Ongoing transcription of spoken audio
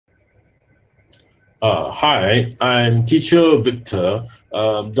Hi, I'm teacher Victor.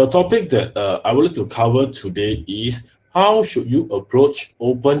 The topic that I would like to cover today is how should you approach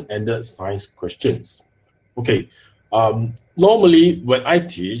open-ended science questions? Okay, normally when I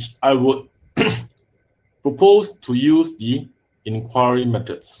teach, I would propose to use the inquiry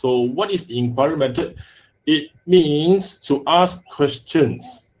method. So what is the inquiry method? It means to ask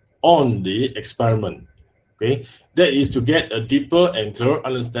questions on the experiment. Okay, that is to get a deeper and clearer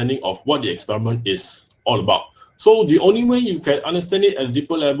understanding of what the experiment is all about. So the only way you can understand it at a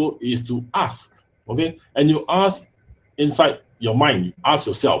deeper level is to ask. Okay, and you ask inside your mind. You ask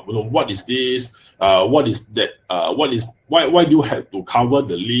yourself, what is this? What is that? Why do you have to cover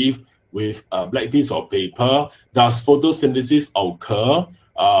the leaf with a black piece of paper? Does photosynthesis occur?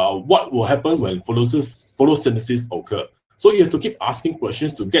 What will happen when photosynthesis occur? So you have to keep asking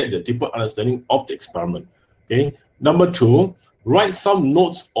questions to get the deeper understanding of the experiment. Okay. Number two, write some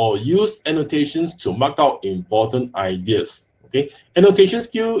notes or use annotations to mark out important ideas. Okay. Annotation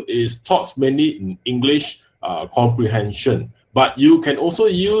skill is taught mainly in English comprehension, but you can also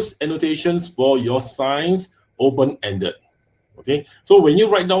use annotations for your science open-ended. Okay. So when you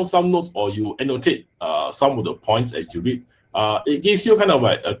write down some notes or you annotate some of the points as you read, it gives you kind of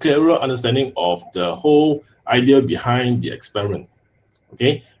like a clearer understanding of the whole idea behind the experiment.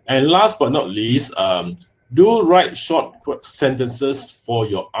 Okay. And last but not least, do write short sentences for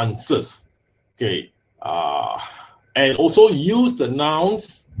your answers. Okay. And also use the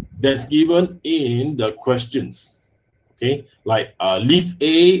nouns that's given in the questions. Okay. Like leaf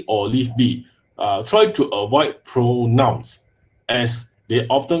A or leaf B. Try to avoid pronouns as they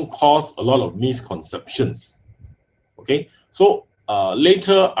often cause a lot of misconceptions. Okay. So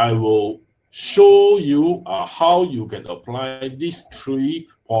later I will show you how you can apply these 3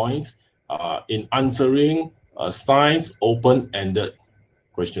 points in answering science open-ended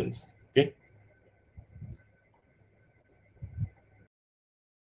questions. Okay.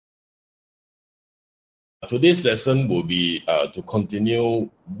 Today's lesson will be to continue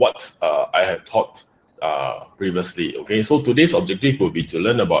what I have taught previously. Okay. So today's objective will be to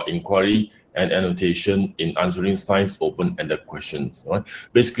learn about inquiry and annotation in answering science open-ended questions. Right?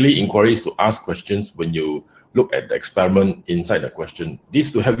 Basically, inquiry is to ask questions when you look at the experiment inside the question.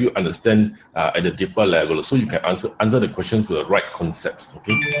 This to help you understand at a deeper level, so you can answer the question with the right concepts.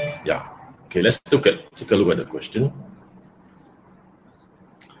 Okay, yeah. Okay, let's take a look at the question.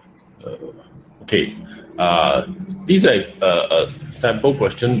 Okay, these are a sample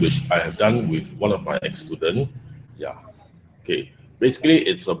question which I have done with one of my ex-students. Yeah. Okay. Basically,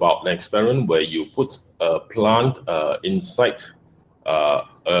 it's about an experiment where you put a plant inside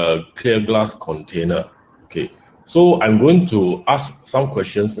a clear glass container. Okay, so I'm going to ask some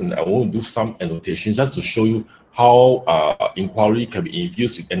questions and I want to do some annotations just to show you how inquiry can be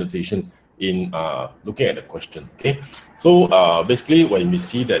infused with annotation in looking at the question. Okay, so basically when we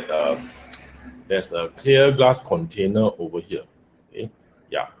see that there's a clear glass container over here. Okay,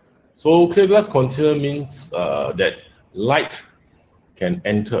 yeah. So clear glass container means that light can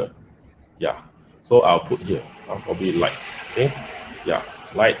enter. Yeah. So I'll put here. I'll probably light. Okay. Yeah.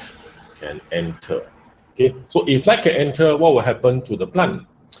 Light can enter. Okay. So if light can enter, what will happen to the plant?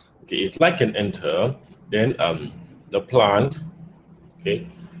 Okay. If light can enter, then the plant, okay,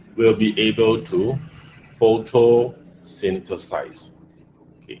 will be able to photosynthesize.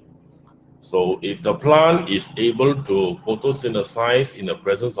 Okay. So if the plant is able to photosynthesize in the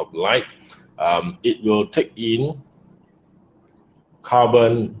presence of light, it will take in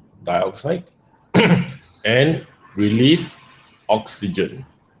carbon dioxide and release oxygen.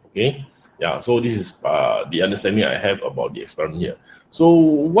 Okay, yeah. So this is the understanding I have about the experiment here. So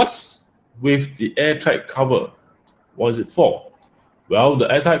what's with the airtight cover? What is it for? Well, the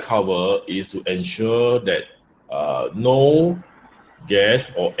airtight cover is to ensure that no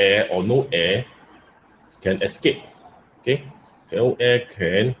gas or air or no air can escape. Okay, no air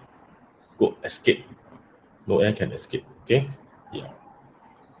can escape. No air can escape. Okay, yeah.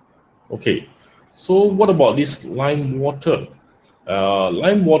 Okay, so what about this lime water?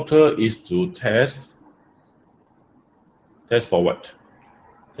 Lime water is to test for what?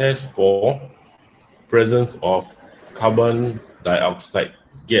 Test for presence of carbon dioxide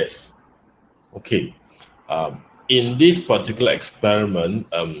gas. Okay, in this particular experiment,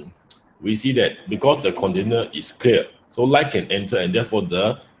 we see that because the container is clear, so light can enter and therefore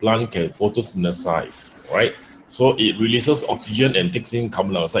the plant can photosynthesize, right? So it releases oxygen and takes in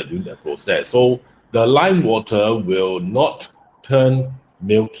carbon dioxide during that process. So the lime water will not turn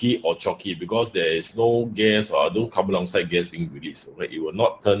milky or chalky because there is no gas or no carbon dioxide gas being released. Right? It will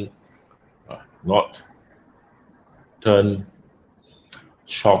not turn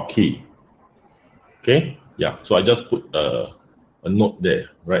chalky. Okay, yeah. So I just put a note there,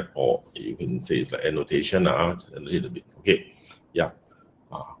 right? Or you can say it's like annotation, just a little bit. Okay, yeah.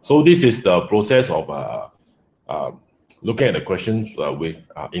 So this is the process of looking at the questions with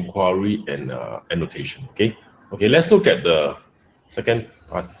inquiry and annotation. Okay, okay. Let's look at the second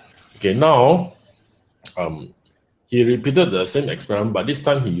part. Okay, now he repeated the same experiment, but this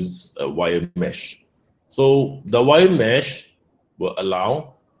time he used a wire mesh. So the wire mesh will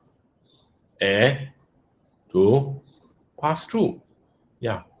allow air to pass through.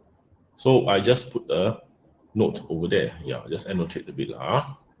 Yeah. So I just put a note over there. Yeah, just annotate a bit.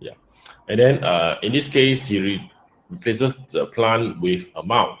 Yeah. And then in this case, he replaces the plant with a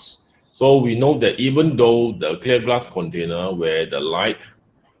mouse. So we know that even though the clear glass container where the light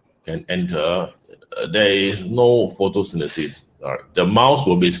can enter, there is no photosynthesis. The mouse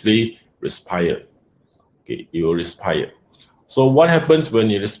will basically respire. Okay, it will respire. So what happens when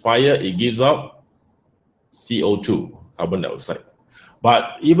it respire? It gives out CO2, carbon dioxide.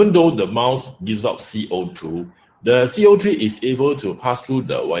 But even though the mouse gives out CO2, the CO2 is able to pass through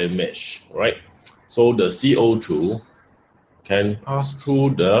the wire mesh, right? So the CO2 can pass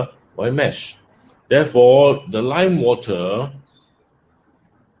through the wire mesh. Therefore, the lime water,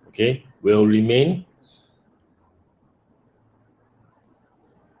 okay, will remain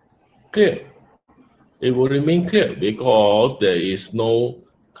clear. It will remain clear because there is no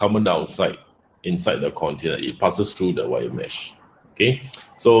carbon dioxide inside the container. It passes through the wire mesh. Okay,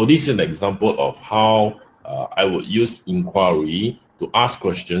 so this is an example of how I would use inquiry to ask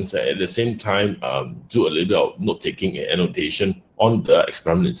questions and at the same time do a little bit of note taking and annotation on the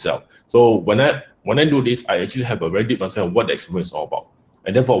experiment itself. So when I do this, I actually have a very deep understanding of what the experiment is all about,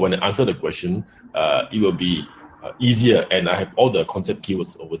 and therefore when I answer the question, it will be easier, and I have all the concept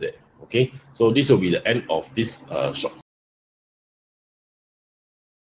keywords over there. Okay, so this will be the end of this short